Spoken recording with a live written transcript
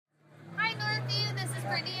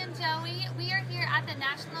Joey. We are here at the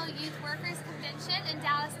National Youth Workers Convention in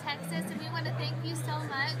Dallas, Texas, and we want to thank you so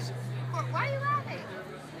much for... Why are you laughing?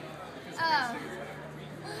 Oh.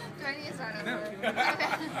 Do I need to start over?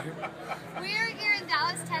 We are here in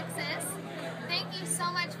Dallas, Texas. Thank you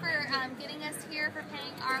so much for getting us here, for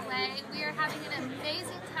paying our way. We are having an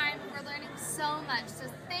amazing time. We're learning so much, so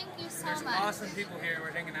thank you so much. There's awesome people here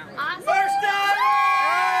we're hanging out with. Awesome. First time!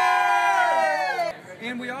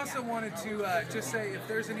 And we also wanted to just say, if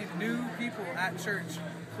there's any new people at church,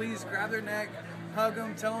 please grab their neck, hug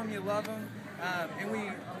them, tell them you love them.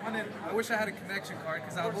 And I wish I had a connection card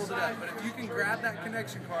because I'll hold it up, but if you can grab that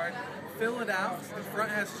connection card, fill it out. The front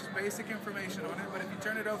has just basic information on it, but if you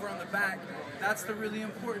turn it over on the back, that's the really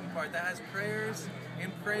important part. That has prayers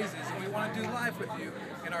and praises, and we want to do live with you.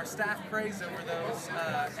 And our staff prays over those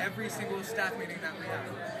every single staff meeting that we have.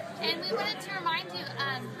 And we wanted to remind you,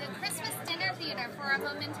 the Christmas dinner theater for our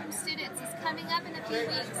Momentum students is coming up in a few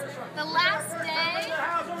weeks. The last day...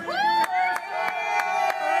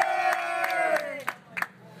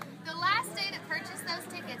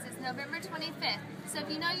 is November 25th. So if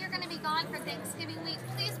you know you're going to be gone for Thanksgiving week,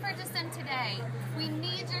 please purchase them today. We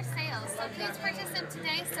need your sales, so please purchase them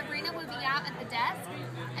today. Sabrina will be out at the desk.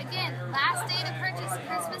 Again, last day to purchase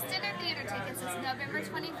Christmas dinner theater tickets is November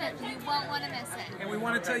 25th. You won't want to miss it. And we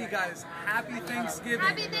want to tell you guys, Happy Thanksgiving.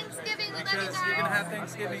 Happy Thanksgiving. We love you guys. Because you're going to have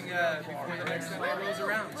Thanksgiving before the next Sunday rolls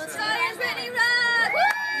around. We'll start our Brittany run.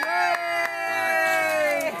 Yay!